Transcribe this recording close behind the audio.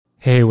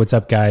Hey, what's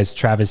up, guys?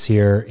 Travis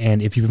here.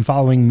 And if you've been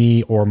following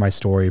me or my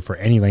story for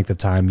any length of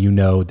time, you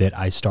know that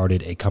I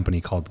started a company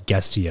called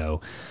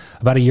Guestio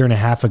about a year and a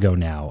half ago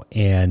now.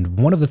 And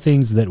one of the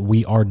things that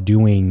we are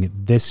doing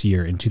this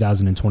year in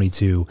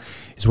 2022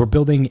 is we're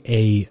building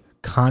a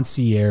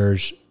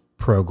concierge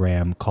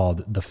program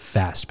called the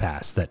Fast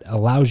Pass that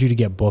allows you to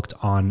get booked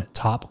on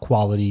top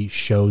quality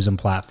shows and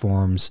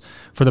platforms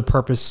for the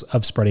purpose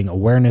of spreading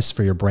awareness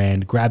for your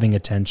brand, grabbing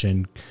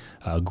attention,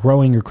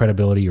 growing your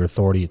credibility, your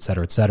authority, et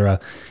cetera, et cetera.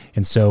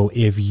 And so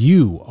if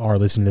you are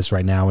listening to this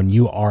right now and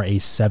you are a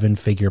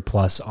 7-figure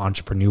plus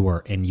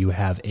entrepreneur and you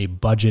have a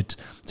budget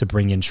to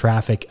bring in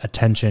traffic,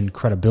 attention,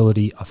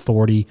 credibility,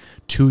 authority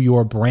to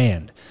your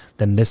brand,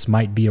 then this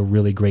might be a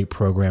really great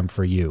program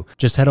for you.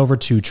 Just head over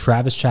to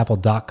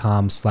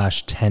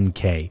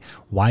travischappell.com/10K.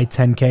 Why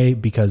 10K?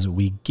 Because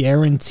we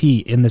guarantee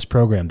in this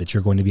program that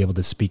you're going to be able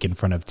to speak in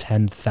front of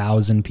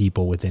 10,000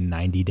 people within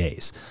 90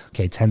 days.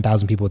 Okay,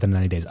 10,000 people within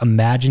 90 days.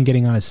 Imagine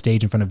getting on a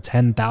stage in front of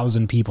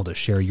 10,000 people to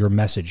share your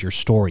message, your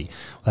story.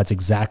 Well, that's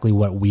exactly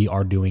what we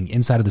are doing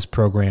inside of this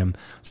program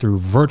through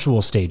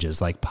virtual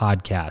stages like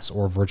podcasts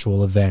or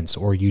virtual events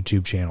or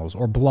YouTube channels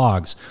or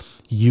blogs.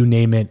 You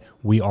name it,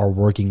 we are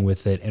working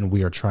with it, and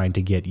we are trying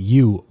to get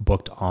you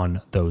booked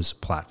on those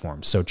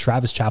platforms. So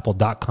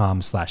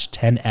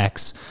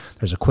travischappell.com/10X.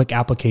 There's a quick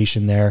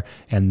application there,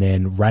 and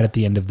then right at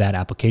the end of that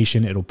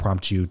application, it'll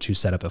prompt you to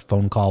set up a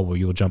phone call where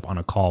you'll jump on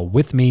a call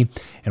with me,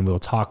 and we'll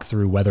talk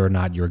through whether or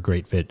not you're a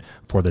great fit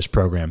for this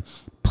program.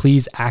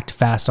 Please act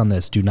fast on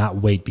this. Do not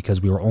wait,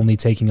 because we are only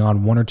taking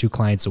on 1 or 2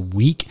 clients a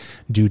week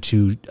due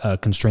to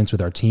constraints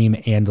with our team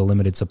and the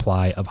limited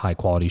supply of high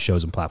quality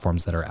shows and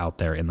platforms that are out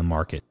there in the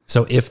market.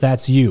 So if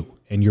that's you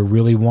and you're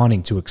really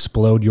wanting to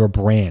explode your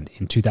brand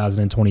in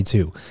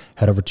 2022,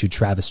 head over to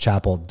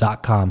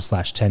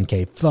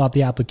travischappell.com/10K, fill out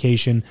the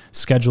application,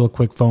 schedule a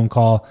quick phone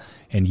call,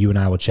 and you and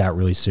I will chat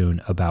really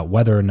soon about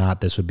whether or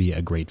not this would be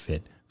a great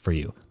fit for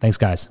you. Thanks,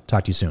 guys.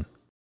 Talk to you soon.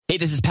 Hey,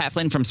 this is Pat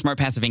Flynn from Smart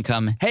Passive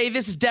Income. Hey,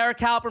 this is Derek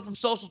Halper from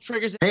Social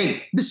Triggers.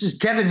 Hey, this is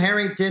Kevin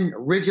Harrington,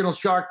 original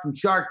shark from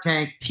Shark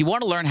Tank. If you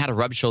want to learn how to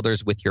rub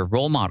shoulders with your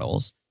role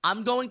models,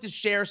 I'm going to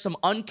share some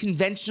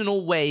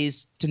unconventional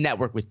ways to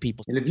network with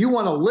people. And if you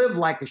want to live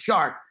like a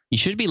shark, you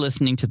should be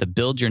listening to the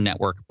Build Your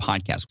Network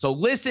podcast. So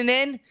listen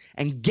in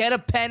and get a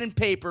pen and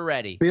paper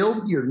ready.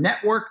 Build Your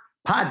Network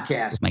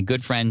podcast with my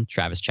good friend,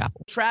 Travis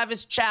Chappell.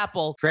 Travis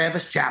Chappell.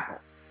 Travis Chappell.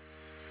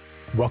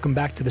 Welcome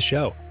back to the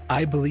show.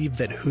 I believe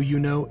that who you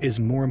know is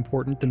more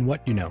important than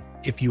what you know.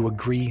 If you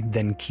agree,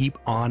 then keep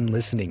on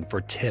listening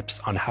for tips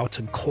on how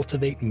to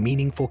cultivate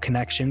meaningful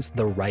connections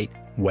the right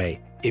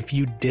way. If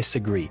you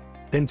disagree,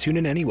 then tune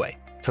in anyway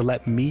to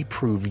let me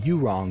prove you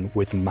wrong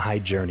with my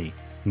journey.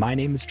 My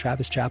name is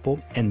Travis Chappell,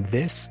 and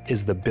this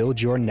is the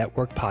Build Your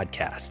Network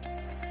podcast.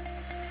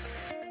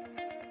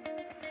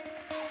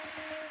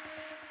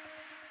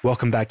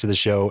 Welcome back to the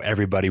show,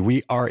 everybody.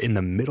 We are in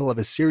the middle of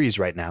a series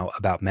right now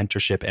about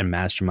mentorship and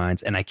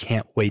masterminds, and I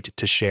can't wait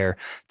to share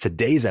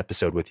today's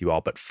episode with you all.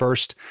 But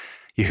first,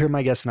 you hear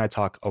my guests and I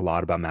talk a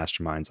lot about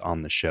masterminds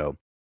on the show.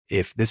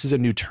 If this is a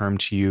new term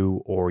to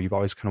you, or you've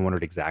always kind of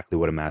wondered exactly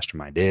what a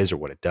mastermind is or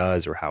what it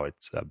does or how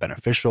it's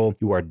beneficial,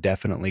 you are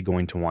definitely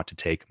going to want to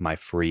take my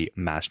free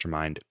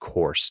mastermind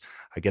course.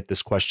 I get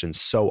this question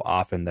so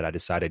often that I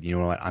decided, you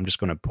know what, I'm just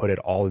going to put it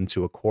all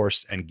into a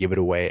course and give it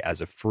away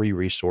as a free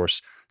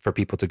resource for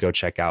people to go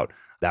check out.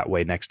 That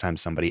way, next time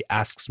somebody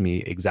asks me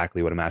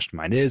exactly what a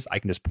mastermind is, I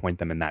can just point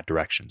them in that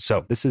direction.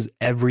 So this is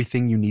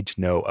everything you need to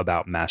know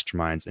about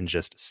masterminds in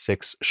just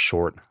 6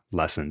 short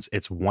lessons.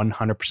 It's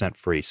 100%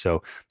 free.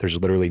 So there's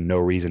literally no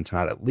reason to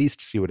not at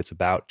least see what it's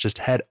about. Just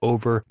head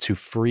over to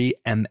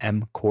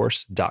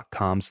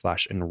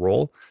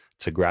freemmcourse.com/enroll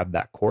to grab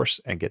that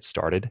course and get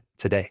started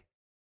today.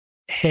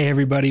 Hey,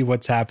 everybody,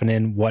 what's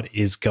happening? What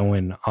is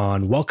going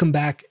on? Welcome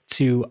back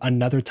to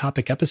another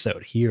topic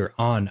episode here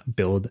on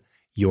Build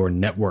Your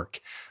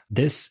Network.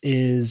 This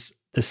is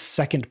the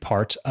second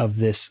part of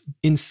this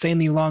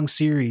insanely long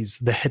series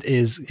that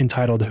is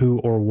entitled Who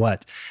or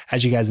What.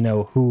 As you guys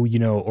know, who you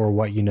know or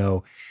what you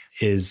know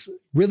is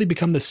really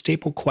become the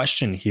staple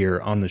question here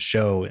on the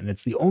show. And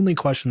it's the only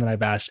question that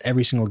I've asked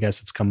every single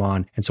guest that's come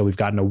on. And so we've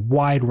gotten a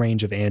wide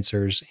range of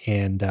answers.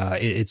 And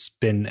it's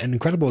been an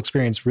incredible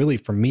experience really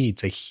for me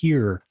to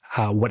hear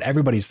what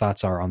everybody's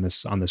thoughts are on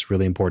this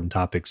really important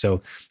topic.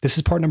 So this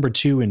is part number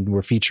 2, and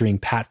we're featuring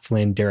Pat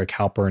Flynn, Derek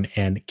Halpern,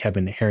 and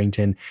Kevin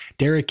Harrington.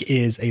 Derek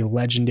is a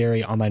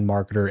legendary online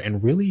marketer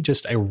and really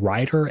just a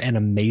writer and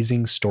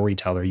amazing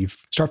storyteller. You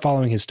start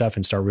following his stuff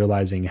and start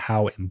realizing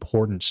how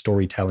important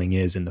storytelling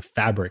is in the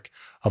fabric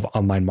of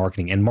online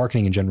marketing and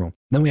marketing in general.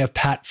 Then we have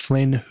Pat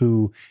Flynn,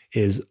 who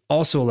is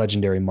also a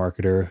legendary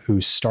marketer who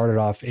started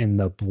off in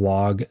the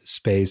blog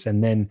space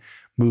and then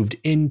moved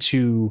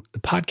into the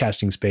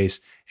podcasting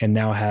space and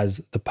now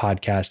has the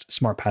podcast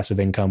Smart Passive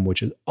Income,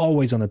 which is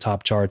always on the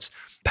top charts.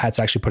 Pat's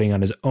actually putting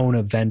on his own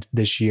event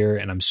this year,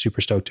 and I'm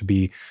super stoked to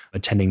be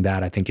attending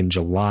that, I think in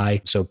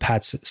July. So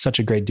Pat's such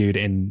a great dude,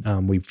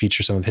 and we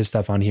feature some of his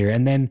stuff on here.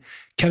 And then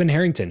Kevin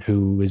Harrington,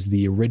 who is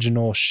the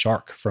original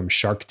shark from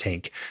Shark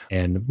Tank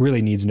and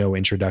really needs no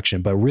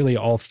introduction, but really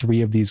all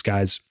three of these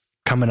guys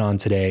coming on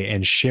today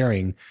and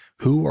sharing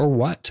who or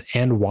what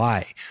and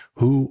why,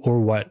 who or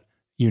what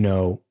you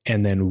know,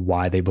 and then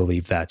why they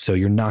believe that. So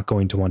you're not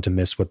going to want to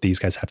miss what these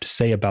guys have to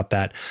say about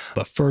that.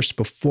 But first,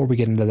 before we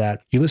get into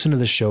that, you listen to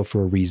this show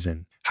for a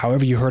reason.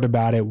 However you heard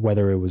about it,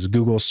 whether it was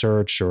Google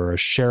search or a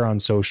share on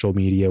social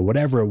media,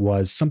 whatever it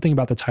was, something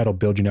about the title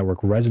Build Your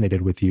Network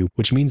resonated with you,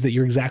 which means that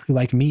you're exactly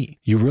like me.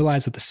 You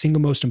realize that the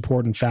single most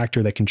important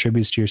factor that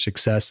contributes to your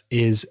success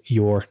is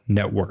your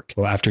network.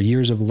 Well, after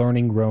years of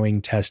learning,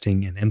 growing,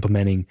 testing, and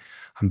implementing,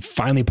 I'm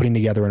finally putting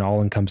together an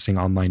all-encompassing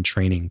online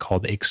training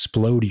called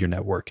Explode Your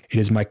Network. It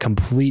is my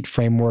complete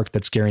framework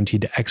that's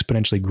guaranteed to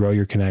exponentially grow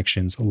your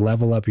connections,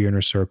 level up your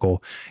inner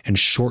circle, and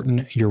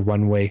shorten your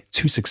runway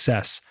to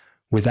success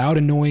without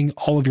annoying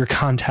all of your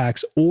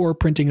contacts or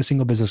printing a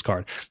single business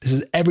card. This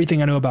is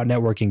everything I know about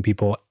networking,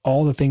 people,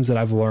 all the things that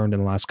I've learned in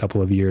the last couple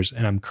of years.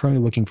 And I'm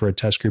currently looking for a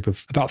test group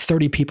of about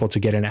 30 people to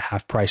get in at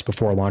half price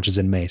before it launches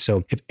in May.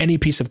 So if any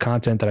piece of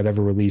content that I've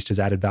ever released has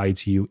added value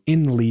to you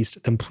in the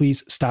least, then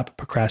please stop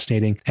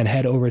procrastinating and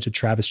head over to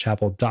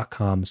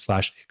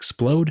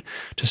travischappell.com/explode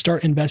to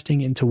start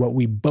investing into what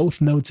we both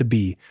know to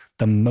be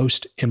the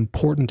most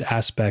important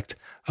aspect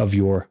of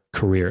your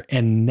career.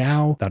 And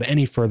now, without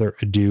any further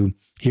ado,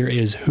 here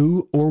is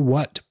Who or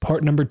What,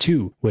 part number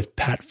 2 with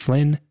Pat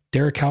Flynn,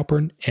 Derek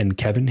Halpern, and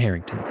Kevin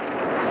Harrington.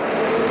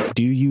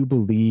 Do you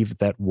believe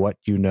that what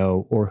you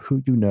know or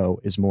who you know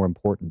is more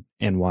important,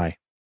 and why?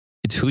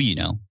 It's who you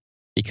know,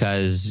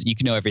 because you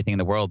can know everything in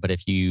the world, but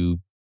if you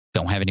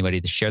don't have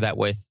anybody to share that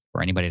with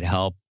or anybody to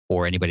help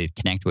or anybody to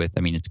connect with, I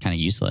mean, it's kind of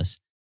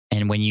useless.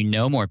 And when you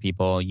know more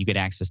people, you get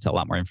access to a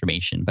lot more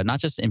information, but not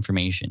just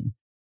information.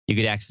 You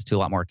get access to a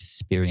lot more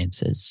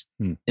experiences.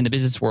 In the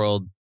business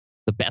world,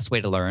 the best way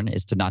to learn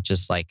is to not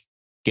just like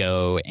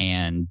go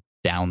and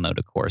download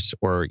a course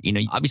or, you know,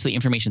 obviously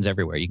information's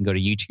everywhere. You can go to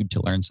YouTube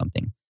to learn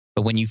something.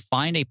 But when you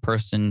find a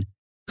person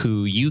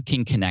who you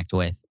can connect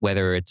with,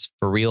 whether it's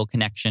for real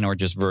connection or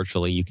just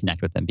virtually, you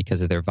connect with them because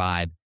of their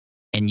vibe,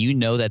 and you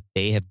know that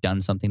they have done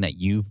something that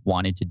you've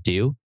wanted to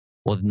do,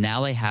 well,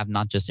 now they have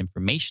not just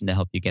information to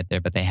help you get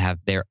there, but they have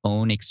their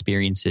own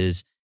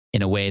experiences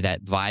in a way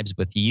that vibes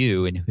with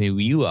you and who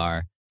you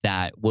are,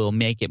 that will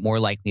make it more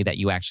likely that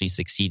you actually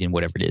succeed in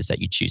whatever it is that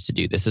you choose to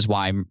do. This is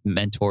why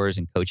mentors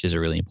and coaches are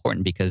really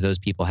important, because those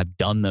people have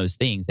done those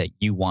things that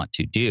you want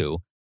to do.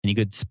 Any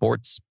good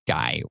sports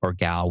guy or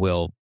gal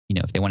will, you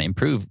know, if they want to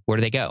improve, where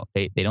do they go?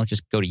 They don't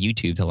just go to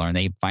YouTube to learn.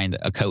 They find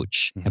a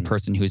coach, a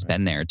person who's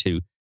been there to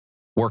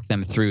work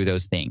them through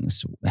those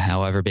things,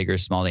 however big or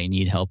small they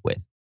need help with.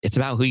 It's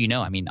about who you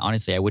know. I mean,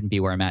 honestly, I wouldn't be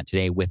where I'm at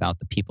today without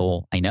the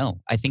people I know.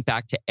 I think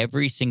back to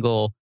every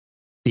single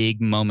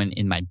big moment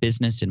in my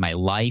business, in my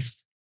life.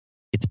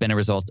 It's been a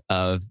result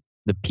of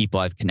the people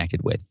I've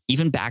connected with.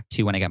 Even back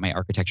to when I got my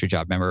architecture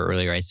job. Remember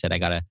earlier I said I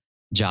got a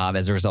job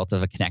as a result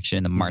of a connection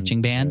in the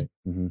marching band.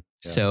 Right.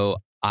 So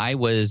I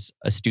was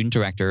a student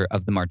director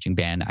of the marching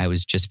band. I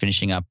was just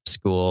finishing up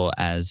school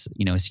as,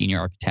 you know, a senior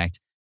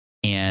architect.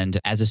 And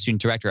as a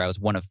student director, I was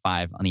one of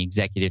 5 on the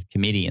executive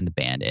committee in the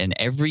band. And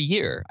every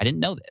year, I didn't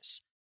know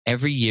this,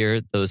 every year,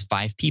 those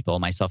 5 people,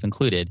 myself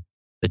included,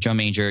 the drum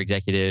major,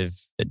 executive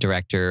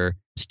director,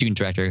 student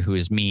director, who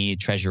is me,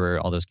 treasurer,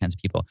 all those kinds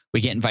of people,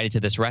 we get invited to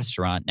this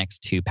restaurant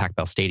next to Pac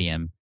Bell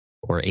Stadium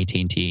or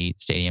AT&T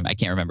Stadium. I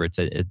can't remember. It's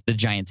the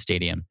Giant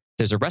Stadium.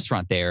 There's a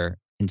restaurant there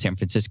in San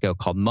Francisco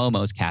called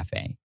Momo's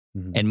Cafe.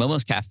 And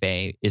Momo's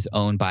Cafe is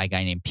owned by a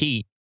guy named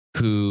Pete,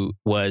 who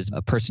was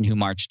a person who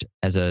marched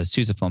as a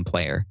sousaphone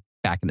player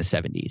back in the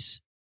 70s.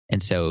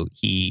 And so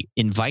he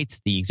invites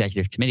the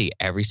executive committee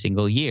every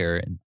single year,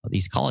 and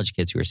these college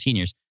kids who are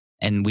seniors,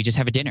 and we just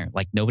have a dinner.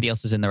 Like nobody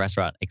else is in the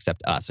restaurant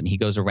except us. And he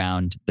goes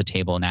around the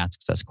table and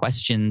asks us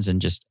questions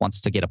and just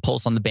wants to get a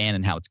pulse on the band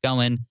and how it's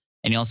going.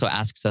 And he also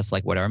asks us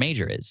like what our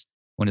major is.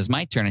 When it was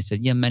my turn, I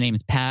said, yeah, my name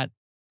is Pat.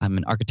 I'm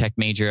an architect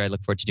major. I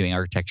look forward to doing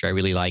architecture. I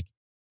really like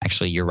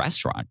actually your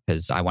restaurant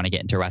because I want to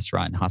get into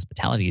restaurant and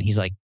hospitality. And he's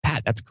like,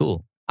 Pat, that's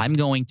cool. I'm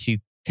going to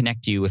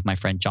connect you with my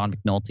friend John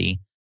McNulty,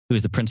 who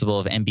is the principal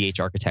of MBH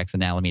Architects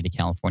in Alameda,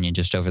 California,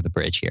 just over the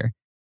bridge here.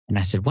 And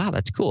I said, wow,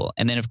 that's cool.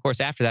 And then of course,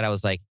 after that, I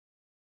was like,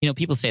 you know,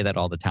 people say that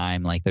all the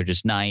time, like they're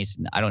just nice.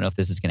 And I don't know if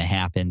this is going to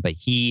happen, but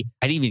I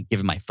didn't even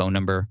give him my phone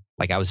number.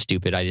 Like I was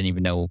stupid. I didn't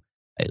even know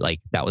like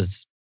that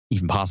was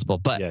even possible.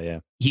 But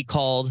he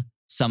called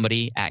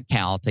somebody at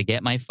Cal to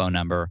get my phone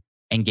number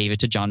and gave it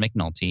to John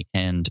McNulty.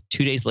 And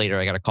 2 days later,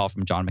 I got a call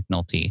from John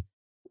McNulty.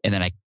 And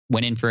then I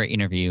went in for an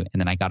interview,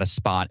 and then I got a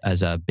spot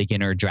as a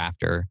beginner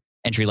drafter,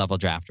 entry-level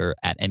drafter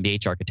at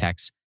MBH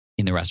Architects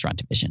in the restaurant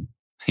division.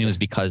 And it was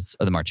because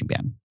of the marching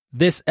band.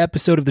 This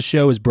episode of the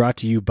show is brought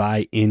to you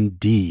by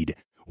Indeed.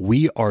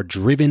 We are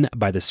driven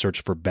by the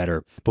search for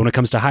better. But when it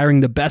comes to hiring,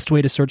 the best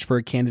way to search for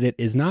a candidate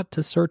is not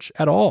to search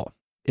at all.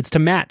 It's to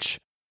match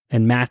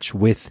and match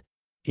with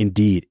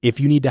Indeed. If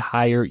you need to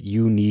hire,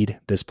 you need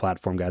this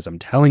platform, guys. I'm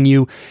telling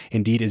you,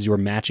 Indeed is your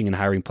matching and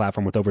hiring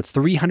platform with over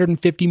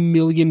 350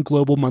 million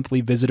global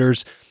monthly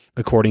visitors,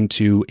 according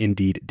to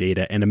Indeed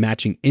data, and a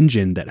matching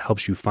engine that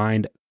helps you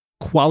find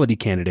quality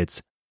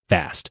candidates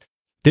fast.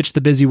 Ditch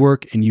the busy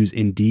work and use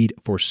Indeed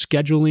for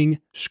scheduling,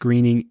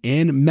 screening,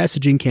 and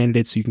messaging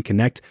candidates so you can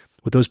connect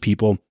with those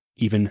people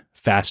even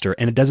faster.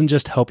 And it doesn't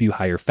just help you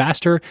hire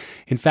faster.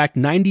 In fact,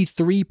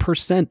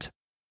 93%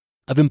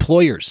 of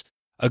employers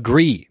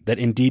agree that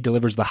Indeed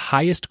delivers the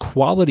highest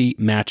quality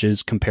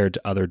matches compared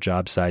to other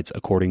job sites,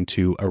 according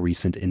to a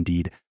recent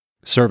Indeed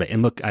survey.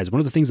 And look, guys, one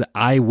of the things that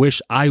I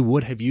wish I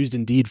would have used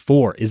Indeed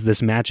for is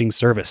this matching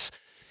service.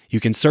 You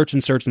can search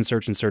and search and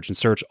search and search and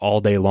search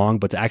all day long,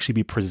 but to actually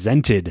be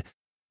presented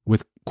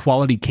with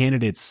quality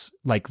candidates,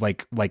 like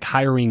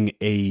hiring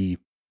a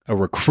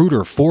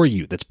recruiter for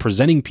you that's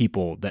presenting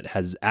people that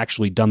has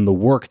actually done the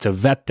work to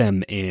vet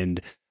them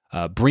and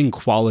bring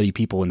quality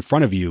people in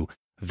front of you,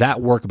 that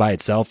work by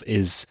itself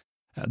is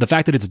the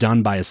fact that it's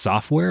done by a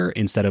software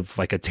instead of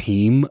like a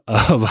team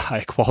of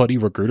high quality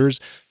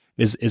recruiters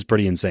is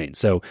pretty insane.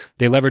 So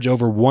they leverage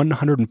over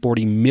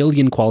 140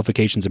 million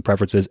qualifications and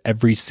preferences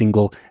every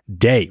single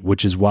day,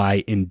 which is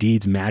why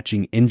Indeed's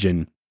matching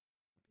engine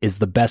is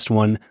the best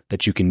one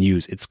that you can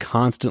use. It's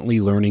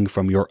constantly learning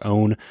from your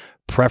own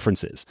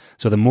preferences.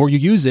 So the more you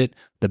use it,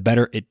 the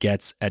better it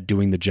gets at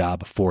doing the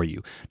job for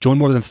you. Join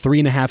more than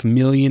 3.5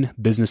 million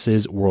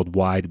businesses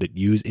worldwide that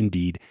use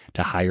Indeed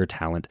to hire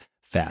talent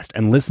fast.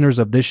 And listeners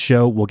of this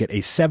show will get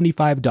a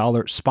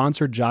 $75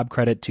 sponsored job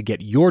credit to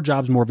get your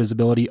jobs more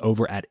visibility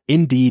over at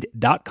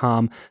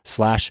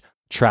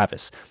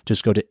Indeed.com/Travis.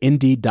 Just go to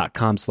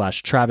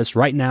Indeed.com/Travis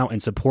right now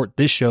and support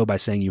this show by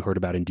saying you heard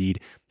about Indeed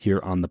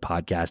here on the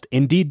podcast.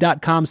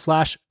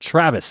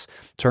 Indeed.com/Travis.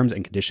 Terms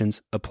and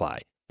conditions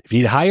apply. If you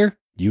need to hire,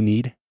 you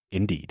need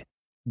Indeed.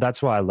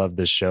 That's why I love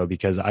this show,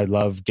 because I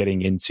love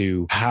getting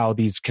into how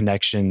these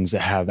connections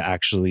have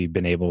actually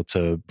been able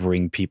to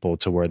bring people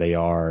to where they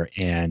are.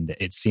 And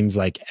it seems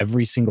like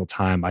every single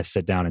time I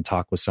sit down and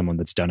talk with someone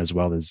that's done as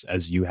well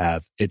as you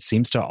have, it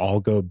seems to all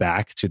go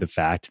back to the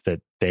fact that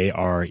they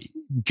are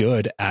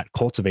good at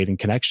cultivating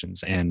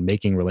connections and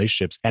making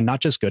relationships, and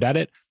not just good at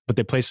it, but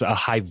they place a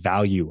high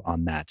value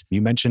on that.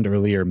 You mentioned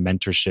earlier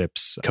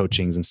mentorships,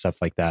 coachings, and stuff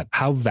like that.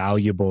 How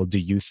valuable do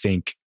you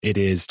think it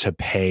is to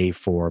pay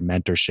for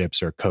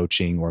mentorships or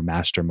coaching or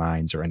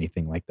masterminds or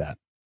anything like that?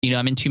 You know,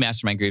 I'm in 2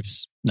 mastermind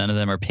groups. None of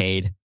them are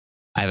paid.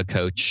 I have a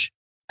coach.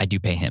 I do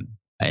pay him.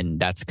 And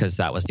that's because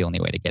that was the only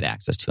way to get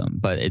access to him.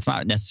 But it's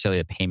not necessarily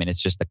the payment.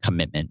 It's just the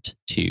commitment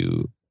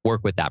to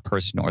work with that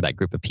person or that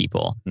group of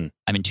people.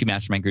 I'm in 2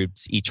 mastermind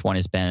groups. Each one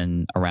has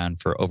been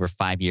around for over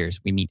 5 years.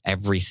 We meet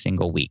every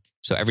single week.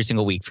 So every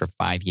single week for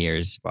 5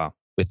 years. Wow.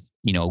 With,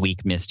 you know, a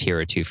week missed here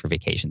or two for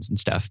vacations and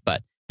stuff.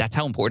 But that's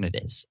how important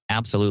it is.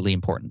 Absolutely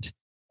important.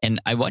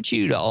 And I want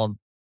you to all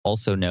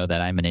also know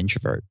that I'm an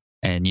introvert.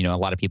 And, you know, a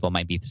lot of people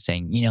might be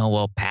saying, you know,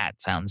 well,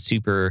 Pat sounds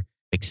super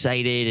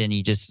excited and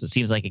he just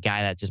seems like a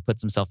guy that just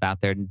puts himself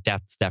out there. And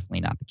that's definitely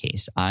not the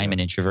case. I'm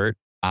an introvert.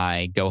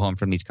 I go home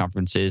from these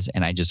conferences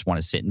and I just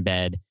want to sit in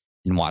bed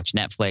and watch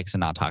Netflix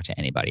and not talk to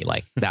anybody.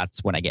 Like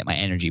that's when I get my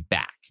energy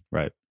back.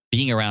 Right.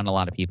 Being around a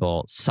lot of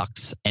people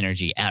sucks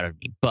energy out of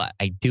me, but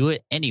I do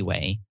it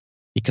anyway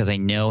because I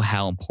know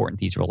how important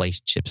these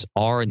relationships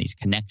are and these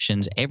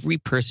connections. Every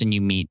person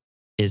you meet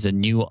is a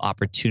new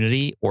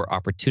opportunity or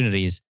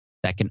opportunities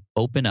that can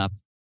open up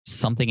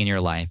something in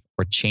your life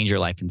or change your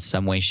life in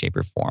some way, shape,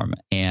 or form.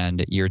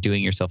 And you're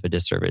doing yourself a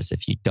disservice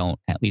if you don't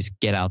at least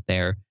get out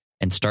there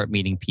and start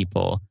meeting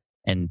people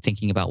and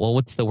thinking about, well,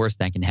 what's the worst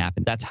that can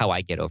happen? That's how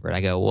I get over it. I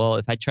go, well,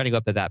 if I try to go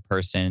up to that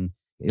person,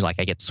 like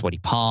I get sweaty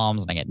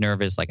palms and I get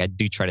nervous, like I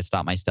do try to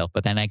stop myself.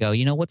 But then I go,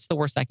 you know, what's the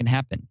worst that can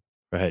happen?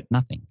 Right.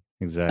 Nothing.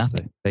 Exactly.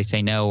 Nothing. They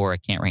say no, or I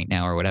can't right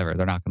now or whatever.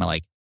 They're not going to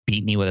like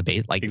beat me with a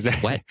base. Like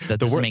exactly. What? That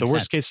the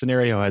worst case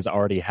scenario has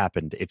already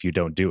happened if you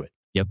don't do it.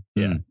 Yep.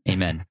 Yeah.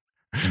 Amen.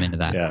 Amen to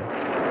that.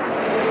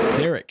 Yeah.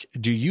 Derek,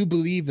 do you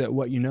believe that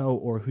what you know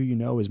or who you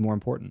know is more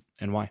important,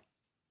 and why?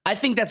 I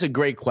think that's a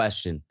great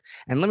question.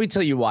 And let me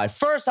tell you why.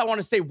 First, I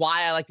want to say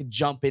why I like to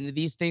jump into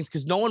these things,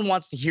 because no one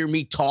wants to hear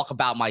me talk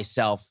about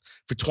myself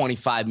for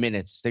 25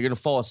 minutes. They're going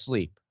to fall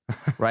asleep,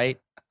 right?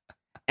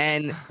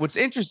 And what's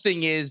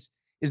interesting is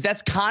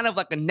that's kind of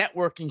like a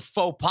networking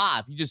faux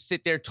pas. If you just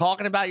sit there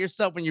talking about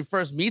yourself when you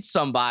first meet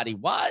somebody,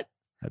 what?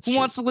 Who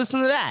wants to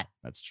listen to that?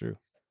 That's true.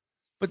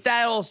 But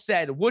that all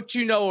said, what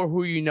you know or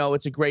who you know,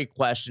 it's a great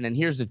question. And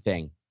here's the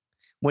thing.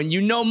 When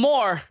you know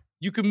more,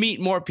 you can meet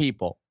more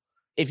people.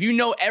 If you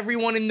know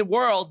everyone in the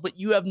world, but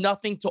you have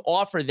nothing to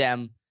offer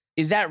them,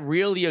 is that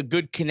really a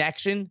good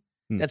connection?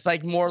 That's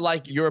like more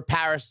like you're a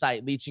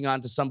parasite leeching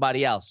onto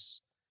somebody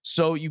else.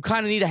 So you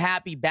kind of need a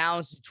happy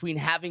balance between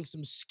having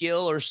some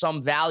skill or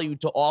some value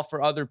to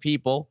offer other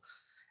people.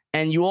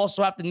 And you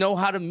also have to know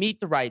how to meet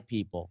the right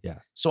people. Yeah.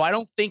 So I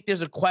don't think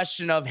there's a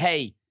question of,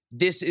 hey,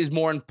 this is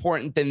more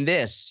important than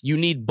this. You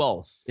need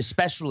both,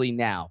 especially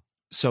now.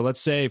 So let's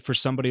say for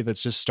somebody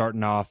that's just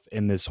starting off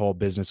in this whole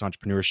business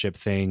entrepreneurship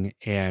thing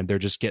and they're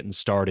just getting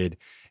started,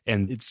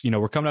 and it's,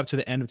 we're coming up to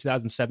the end of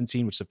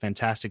 2017, which is a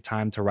fantastic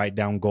time to write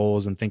down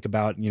goals and think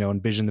about,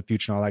 envision the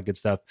future and all that good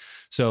stuff.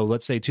 So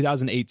let's say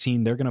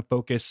 2018, they're going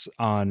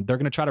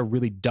to try to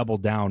really double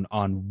down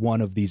on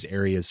one of these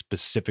areas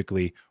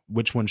specifically.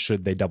 Which one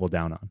should they double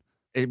down on?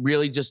 It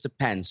really just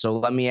depends. So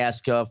let me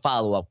ask a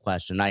follow-up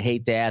question. I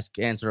hate to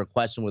answer a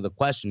question with a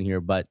question here,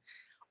 but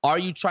are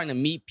you trying to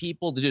meet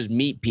people to just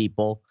meet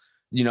people,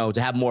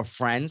 to have more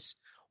friends?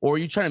 Or are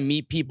you trying to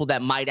meet people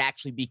that might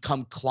actually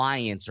become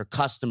clients or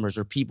customers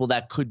or people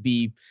that could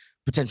be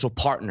potential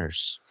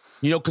partners?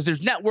 Because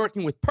there's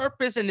networking with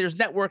purpose and there's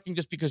networking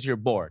just because you're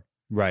bored.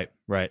 Right.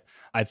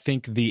 I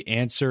think the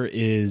answer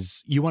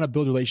is you want to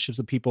build relationships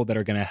with people that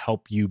are going to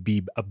help you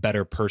be a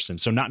better person.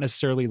 So not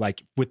necessarily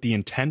like with the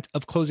intent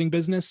of closing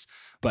business,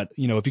 but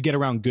if you get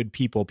around good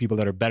people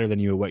that are better than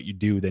you at what you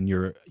do, then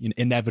you're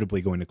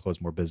inevitably going to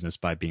close more business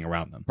by being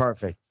around them.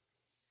 Perfect.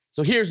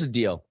 So here's the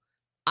deal.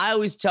 I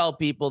always tell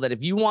people that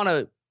if you want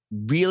to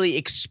really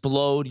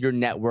explode your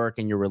network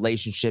and your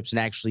relationships and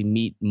actually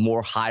meet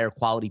more higher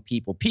quality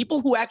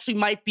people who actually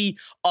might be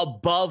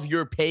above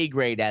your pay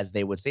grade, as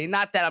they would say.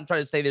 Not that I'm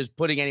trying to say there's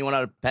putting anyone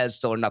on a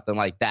pedestal or nothing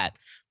like that.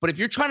 But if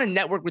you're trying to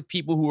network with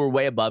people who are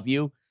way above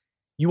you,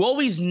 you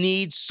always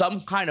need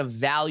some kind of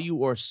value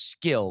or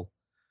skill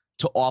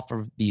to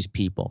offer these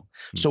people.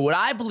 So what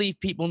I believe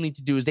people need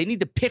to do is they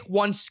need to pick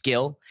one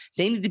skill.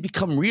 They need to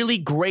become really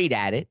great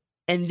at it.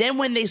 And then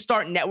when they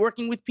start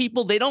networking with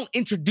people, they don't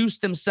introduce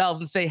themselves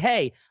and say,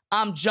 hey,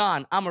 I'm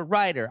John, I'm a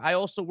writer. I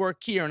also work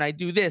here and I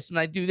do this and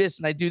I do this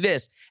and I do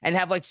this, and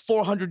have like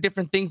 400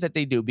 different things that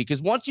they do.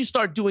 Because once you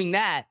start doing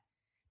that,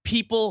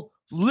 people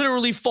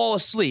literally fall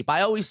asleep.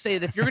 I always say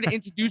that if you're going to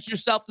introduce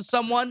yourself to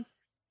someone,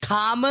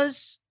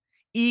 commas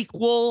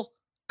equal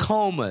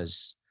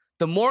comas.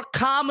 The more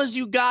commas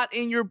you got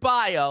in your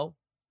bio,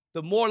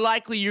 the more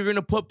likely you're going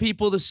to put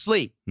people to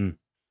sleep.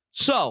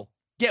 So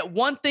get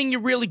one thing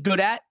you're really good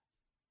at,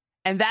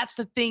 and that's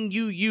the thing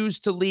you use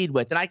to lead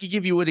with. And I could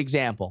give you an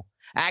example.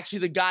 Actually,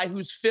 the guy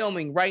who's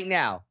filming right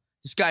now,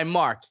 this guy,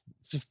 Mark,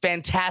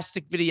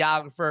 fantastic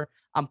videographer.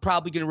 I'm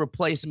probably going to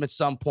replace him at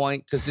some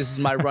point because this is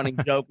my running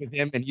joke with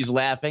him and he's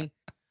laughing.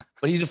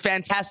 But he's a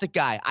fantastic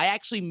guy. I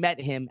actually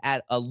met him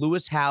at a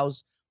Lewis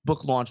Howes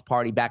book launch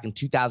party back in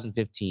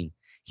 2015.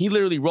 He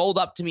literally rolled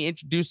up to me,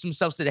 introduced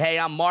himself, said, hey,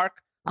 I'm Mark.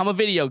 I'm a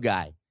video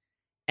guy.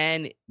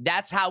 And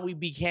that's how we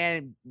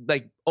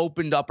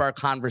opened up our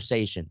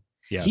conversation.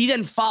 Yeah. He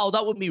then followed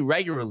up with me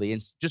regularly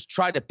and just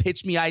tried to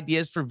pitch me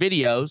ideas for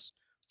videos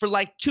for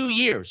like 2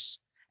 years.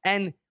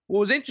 And what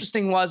was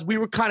interesting was we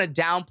were kind of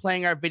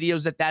downplaying our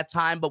videos at that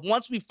time. But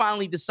once we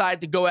finally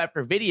decided to go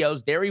after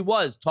videos, there he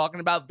was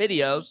talking about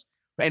videos.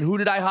 And who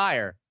did I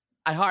hire?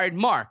 I hired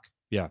Mark.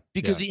 Yeah.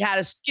 Because he had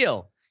a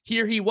skill.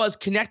 Here he was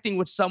connecting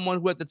with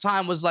someone who at the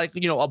time was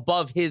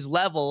above his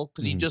level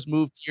because he just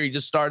moved here. He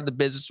just started the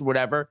business or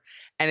whatever.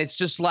 And it's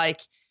just like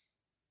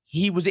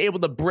he was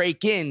able to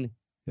break in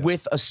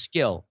with a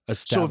skill.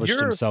 Established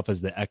himself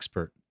as the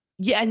expert.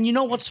 Yeah. And you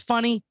know what's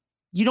funny?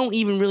 You don't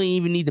even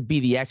need to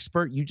be the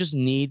expert. You just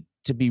need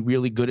to be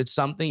really good at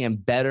something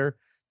and better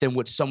than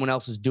what someone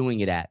else is doing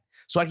it at.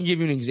 So I can give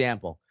you an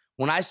example.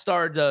 When I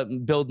started to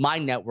build my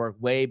network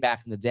way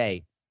back in the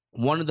day,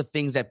 one of the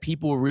things that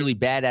people were really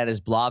bad at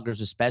as bloggers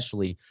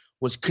especially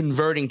was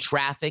converting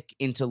traffic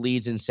into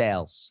leads and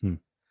sales.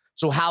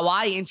 So how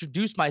I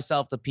introduced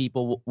myself to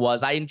people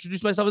was I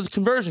introduced myself as a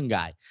conversion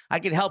guy. I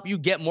could help you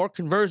get more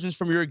conversions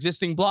from your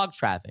existing blog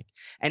traffic.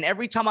 And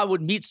every time I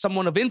would meet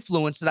someone of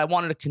influence that I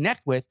wanted to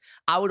connect with,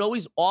 I would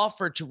always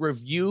offer to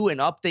review and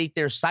update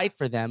their site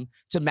for them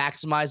to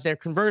maximize their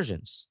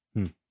conversions.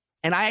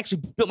 And I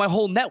actually built my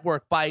whole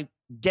network by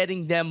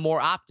getting them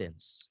more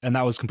opt-ins. And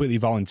that was completely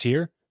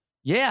volunteer?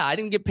 Yeah, I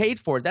didn't get paid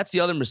for it. That's the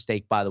other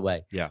mistake, by the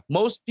way. Yeah.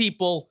 Most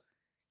people,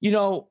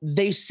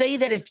 they say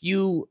that if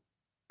you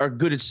are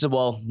good at,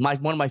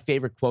 one of my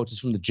favorite quotes is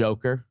from the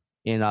Joker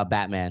in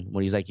Batman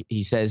when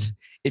he says,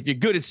 if you're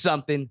good at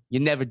something,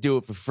 you never do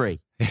it for free.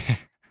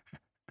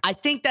 I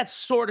think that's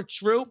sort of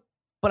true,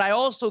 but I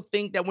also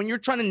think that when you're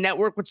trying to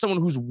network with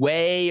someone who's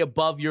way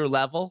above your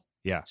level,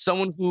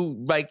 someone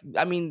who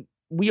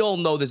we all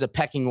know there's a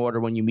pecking order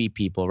when you meet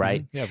people,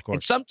 right? Yeah, of course.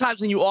 And sometimes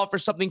when you offer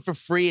something for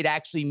free, it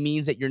actually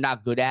means that you're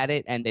not good at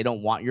it and they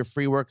don't want your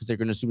free work because they're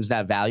going to assume it's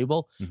not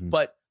valuable.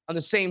 But on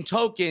the same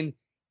token,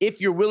 if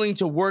you're willing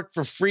to work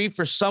for free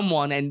for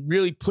someone and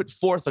really put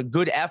forth a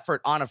good effort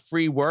on a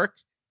free work,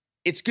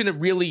 it's going to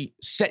really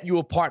set you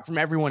apart from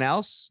everyone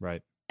else.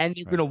 Right. And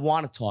you're going to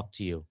want to talk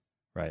to you.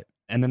 Right.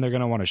 And then they're going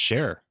to want to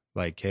share.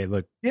 Like, hey,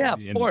 look. Yeah,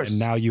 of course. And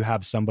now you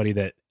have somebody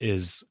that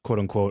is, quote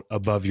unquote,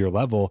 above your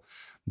level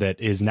that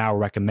is now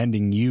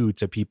recommending you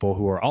to people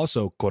who are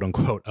also, quote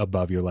unquote,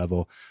 above your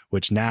level,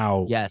 which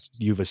now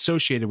you've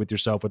associated with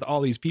yourself with all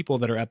these people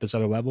that are at this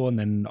other level. And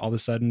then all of a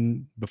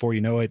sudden, before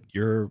you know it,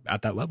 you're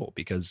at that level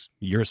because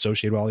you're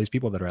associated with all these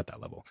people that are at that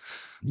level.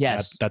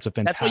 Yes. That's a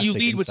fantastic That's why you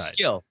lead insight. with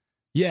skill.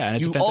 Yeah, and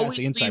it's You a always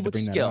fantastic insight lead to with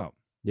bring that skill. out.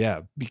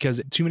 Yeah,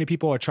 because too many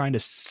people are trying to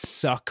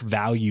suck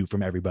value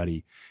from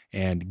everybody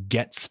and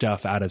get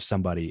stuff out of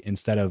somebody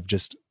instead of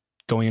just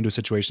going into a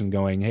situation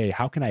going, hey,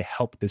 how can I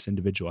help this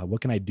individual?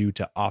 What can I do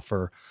to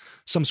offer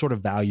some sort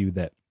of value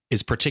that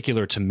is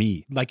particular to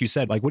me? Like you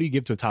said, like, what do you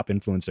give to a top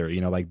influencer?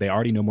 You know, like they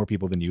already know more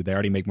people than you. They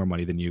already make more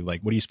money than you.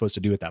 Like, what are you supposed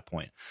to do at that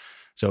point?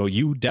 So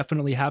you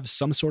definitely have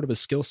some sort of a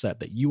skill set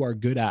that you are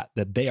good at,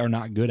 that they are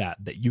not good at,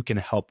 that you can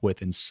help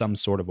with in some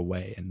sort of a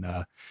way. And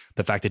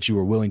the fact that you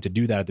were willing to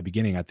do that at the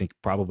beginning, I think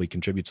probably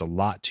contributes a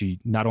lot to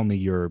not only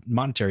your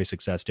monetary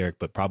success, Derek,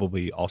 but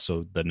probably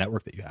also the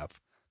network that you have.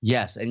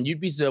 Yes. And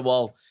you'd be so,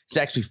 well, it's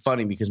actually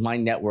funny because my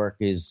network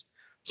is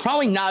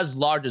probably not as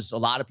large as a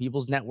lot of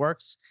people's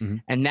networks. Mm-hmm.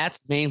 And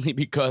that's mainly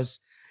because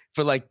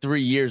for like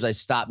 3 years, I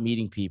stopped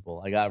meeting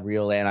people. I got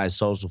real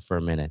antisocial for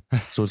a minute.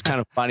 So it's kind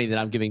of funny that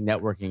I'm giving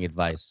networking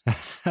advice.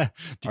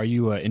 Are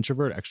you an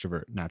introvert,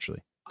 extrovert,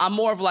 naturally? I'm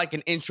more of like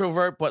an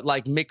introvert, but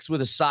like mixed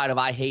with a side of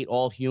I hate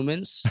all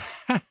humans.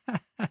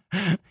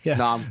 Yeah.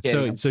 No, I'm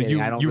kidding. So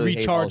you really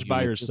recharge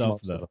by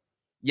yourself, though.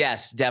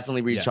 Yes,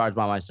 definitely recharge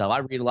by myself. I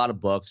read a lot of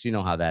books. You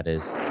know how that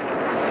is.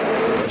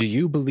 Do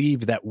you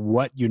believe that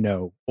what you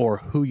know or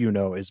who you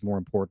know is more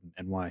important,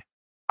 and why?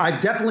 I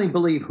definitely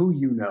believe who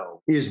you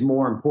know is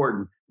more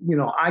important. You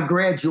know, I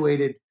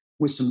graduated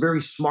with some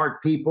very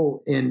smart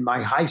people in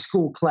my high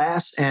school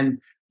class, and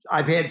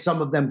I've had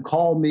some of them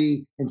call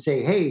me and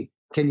say, hey,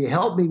 can you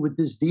help me with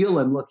this deal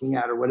I'm looking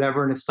at or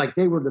whatever? And it's like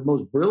they were the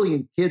most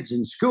brilliant kids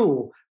in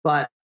school,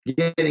 but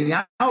getting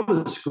out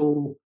of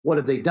school, what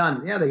have they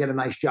done? Yeah, they got a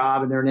nice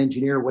job and they're an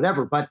engineer or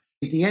whatever. But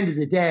at the end of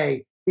the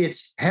day,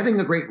 it's having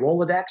a great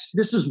Rolodex.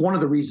 This is one of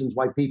the reasons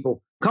why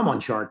people come on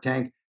Shark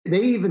Tank.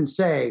 They even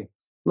say,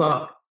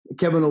 look,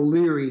 Kevin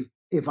O'Leary,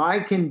 if I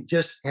can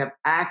just have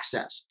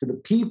access to the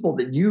people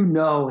that you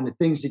know and the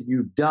things that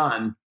you've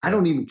done, I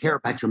don't even care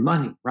about your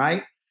money,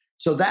 right?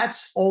 So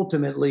that's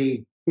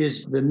ultimately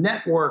is the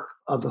network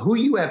of who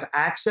you have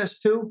access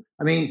to.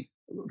 I mean,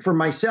 for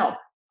myself,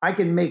 I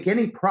can make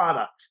any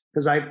product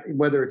because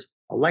whether it's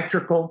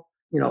electrical,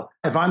 you know,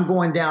 if I'm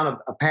going down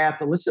a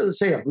path, let's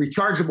say a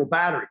rechargeable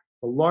battery,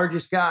 the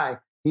largest guy,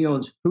 he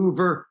owns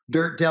Hoover,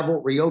 Dirt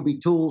Devil,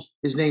 Ryobi Tools.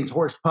 His name's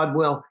Horst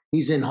Pudwill.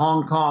 He's in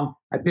Hong Kong.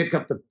 I pick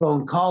up the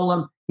phone, call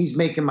him. He's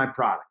making my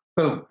product.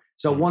 Boom.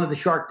 So one of the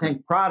Shark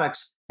Tank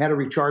products had a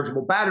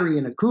rechargeable battery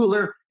and a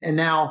cooler, and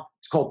now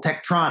it's called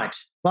Tektronix.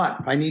 But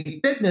if I need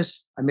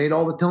fitness, I made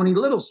all the Tony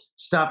Little's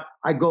stuff.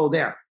 I go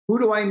there. Who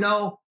do I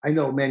know? I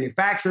know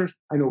manufacturers.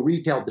 I know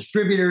retail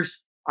distributors.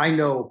 I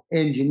know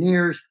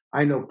engineers.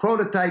 I know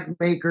prototype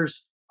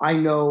makers. I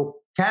know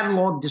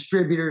catalog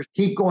distributors.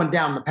 Keep going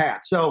down the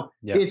path. So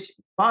it's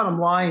bottom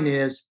line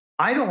is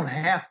I don't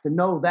have to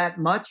know that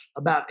much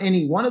about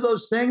any one of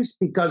those things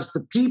because the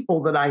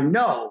people that I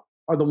know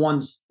are the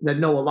ones that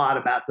know a lot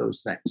about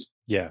those things.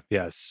 Yeah.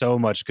 So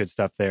much good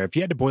stuff there. If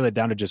you had to boil it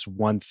down to just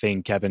one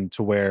thing, Kevin,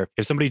 to where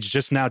if somebody's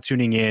just now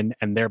tuning in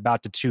and they're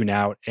about to tune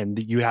out and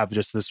you have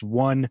just this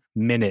 1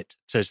 minute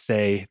to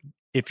say,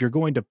 if you're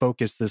going to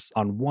focus this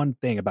on one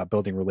thing about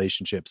building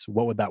relationships,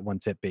 what would that one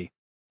tip be?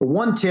 The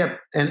one tip,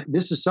 and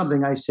this is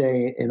something I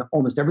say in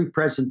almost every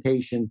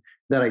presentation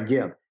that I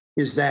give,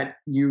 is that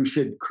you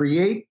should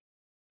create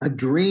a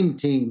dream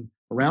team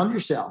around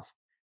yourself.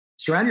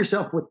 Surround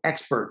yourself with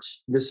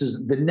experts. This is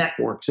the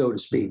network, so to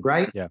speak,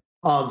 right? Yeah.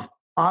 Of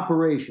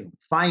operation,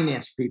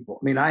 finance people.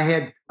 I mean, I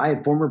had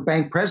former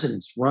bank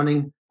presidents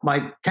running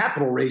my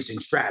capital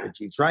raising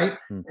strategies, right?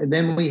 And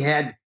then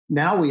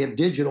now we have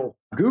digital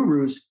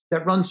gurus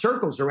that run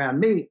circles around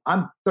me.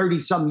 I'm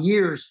 30 some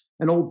years,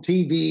 an old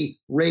TV,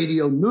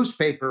 radio,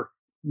 newspaper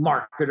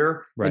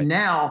marketer. Right. And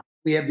now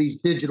we have these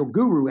digital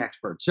guru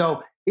experts.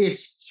 So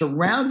it's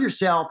surround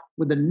yourself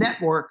with a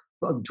network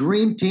of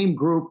dream team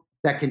group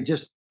that can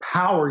just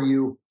power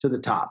you to the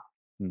top.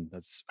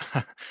 That's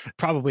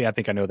probably, I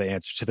think I know the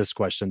answer to this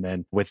question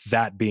then, with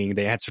that being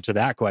the answer to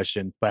that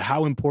question. But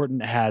how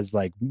important has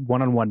like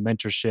one-on-one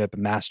mentorship,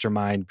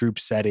 mastermind, group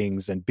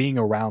settings, and being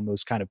around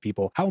those kind of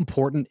people, how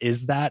important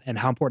is that? And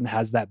how important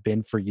has that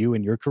been for you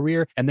in your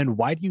career? And then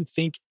why do you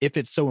think, if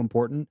it's so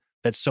important,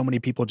 that so many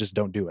people just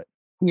don't do it?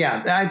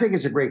 Yeah, I think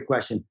it's a great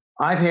question.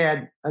 I've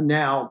had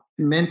now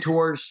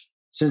mentors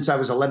since I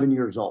was 11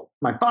 years old.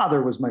 My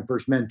father was my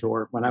first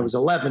mentor when I was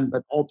 11,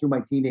 but all through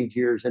my teenage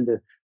years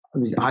into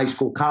high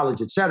school,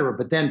 college, et cetera.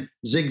 But then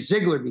Zig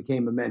Ziglar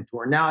became a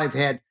mentor. Now I've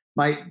had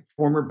my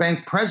former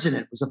bank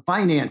president was a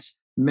finance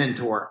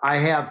mentor. I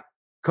have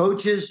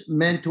coaches,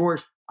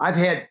 mentors. I've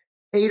had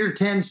 8 or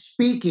 10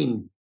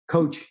 speaking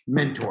coach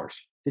mentors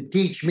to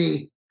teach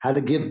me how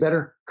to give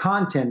better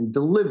content,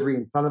 delivery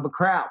in front of a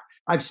crowd.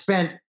 I've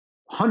spent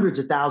hundreds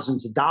of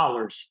thousands of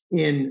dollars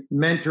in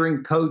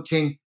mentoring,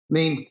 coaching. I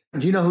mean,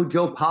 do you know who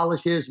Joe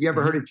Polish is? Have you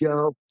ever heard of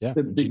Joe? Yeah,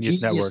 the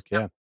Genius Network.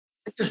 Yeah.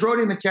 I just wrote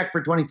him a check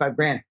for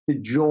 $25,000 to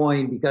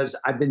join because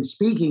I've been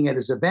speaking at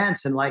his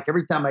events. And like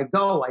every time I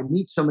go, I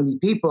meet so many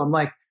people. I'm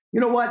like,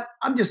 you know what?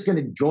 I'm just going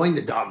to join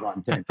the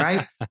doggone thing,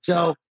 right?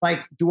 So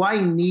like, do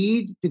I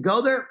need to go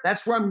there?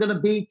 That's where I'm going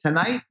to be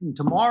tonight and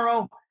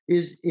tomorrow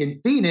is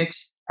in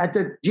Phoenix at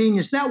the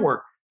Genius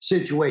Network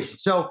situation.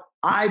 So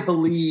I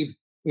believe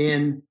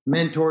in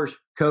mentors,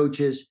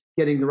 coaches,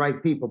 getting the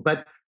right people.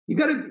 But you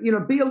got to,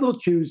 be a little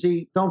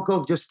choosy. Don't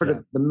go just for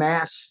the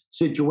mass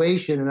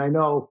situation. And I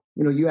know,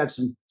 you have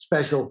some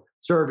special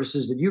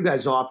services that you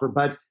guys offer,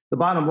 but the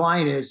bottom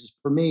line is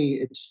for me,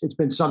 it's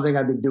been something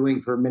I've been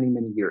doing for many,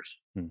 many years.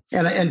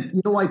 And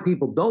you know why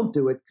people don't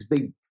do it? Because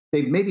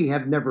they maybe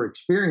have never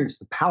experienced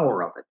the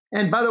power of it.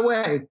 And by the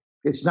way,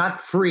 it's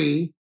not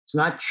free, it's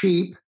not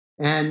cheap,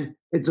 and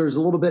there's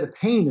a little bit of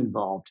pain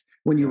involved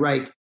when you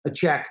write a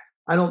check.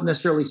 I don't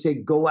necessarily say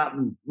go out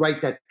and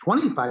write that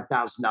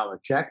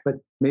 $25,000 check, but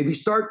maybe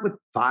start with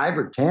 5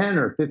 or 10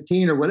 or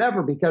 15 or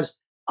whatever, because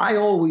I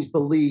always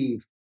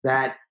believe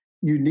that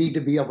you need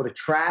to be able to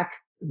track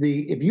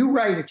if you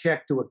write a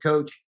check to a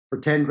coach for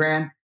 10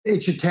 grand,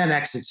 it should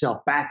 10x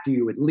itself back to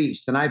you at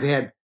least. And I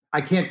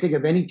can't think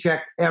of any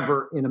check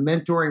ever in a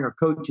mentoring or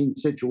coaching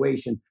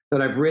situation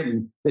that I've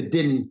written that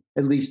didn't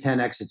at least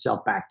 10x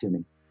itself back to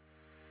me.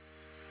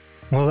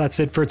 Well, that's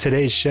it for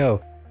today's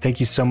show. Thank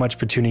you so much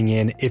for tuning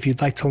in. If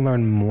you'd like to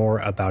learn more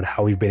about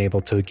how we've been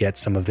able to get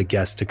some of the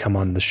guests to come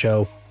on the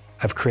show,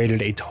 I've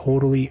created a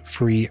totally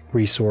free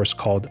resource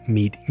called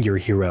Meet Your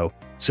Hero.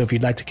 So if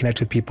you'd like to connect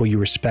with people you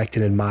respect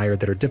and admire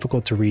that are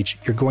difficult to reach,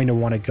 you're going to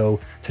want to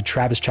go to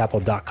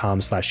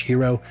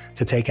travischappell.com/hero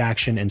to take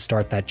action and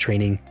start that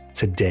training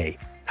today.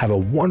 Have a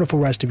wonderful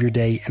rest of your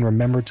day, and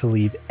remember to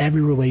leave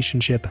every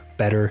relationship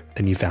better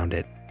than you found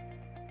it.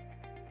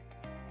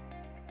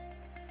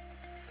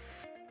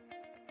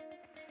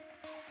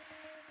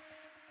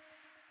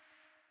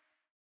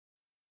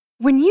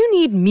 When you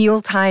need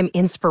mealtime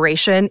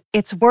inspiration,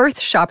 it's worth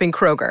shopping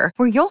Kroger,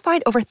 where you'll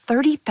find over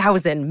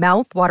 30,000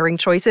 mouth-watering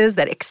choices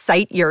that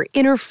excite your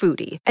inner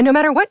foodie. And no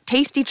matter what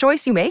tasty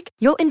choice you make,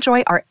 you'll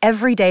enjoy our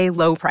everyday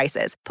low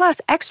prices, plus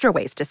extra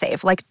ways to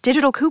save, like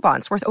digital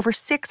coupons worth over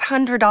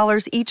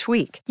 $600 each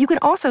week. You can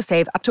also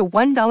save up to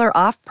 $1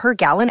 off per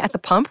gallon at the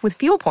pump with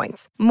fuel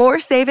points.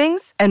 More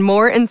savings and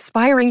more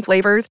inspiring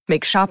flavors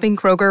make shopping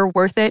Kroger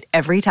worth it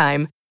every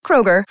time.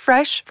 Kroger,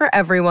 fresh for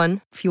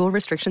everyone. Fuel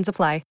restrictions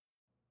apply.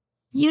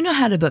 You know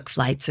how to book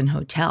flights and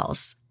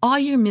hotels. All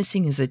you're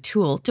missing is a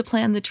tool to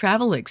plan the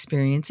travel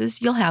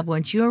experiences you'll have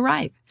once you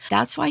arrive.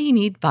 That's why you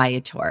need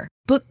Viator.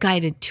 Book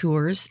guided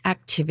tours,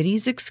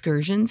 activities,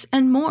 excursions,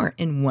 and more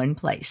in one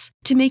place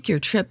to make your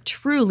trip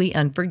truly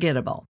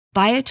unforgettable.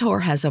 Viator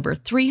has over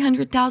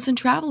 300,000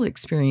 travel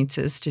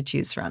experiences to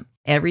choose from.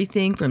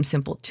 Everything from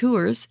simple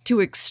tours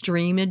to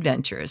extreme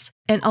adventures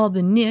and all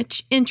the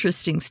niche,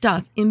 interesting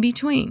stuff in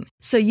between.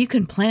 So you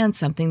can plan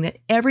something that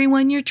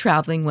everyone you're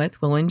traveling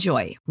with will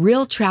enjoy.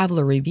 Real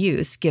traveler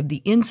reviews give the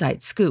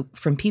inside scoop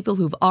from people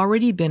who've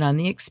already been on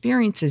the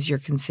experiences you're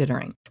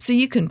considering. So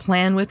you can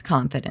plan with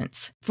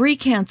confidence. Free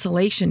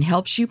cancellation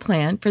helps you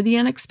plan for the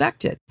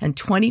unexpected. And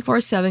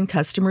 24/7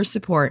 customer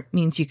support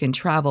means you can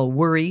travel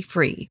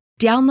worry-free.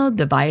 Download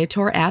the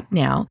Viator app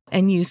now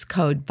and use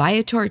code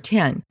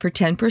Viator10 for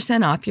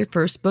 10% off your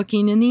first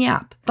booking in the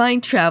app.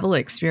 Find travel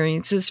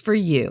experiences for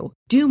you.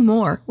 Do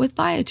more with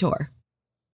Viator.